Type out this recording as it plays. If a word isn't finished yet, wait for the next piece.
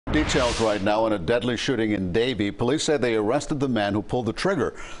Details right now on a deadly shooting in Davie. Police say they arrested the man who pulled the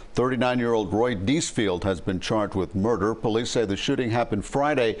trigger. 39-year-old Roy Deesfield has been charged with murder. Police say the shooting happened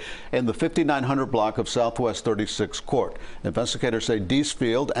Friday in the 5900 block of Southwest 36th Court. Investigators say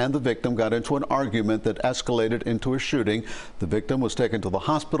Deesfield and the victim got into an argument that escalated into a shooting. The victim was taken to the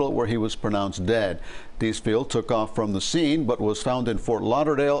hospital where he was pronounced dead. Deesfield took off from the scene but was found in Fort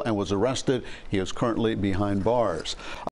Lauderdale and was arrested. He is currently behind bars.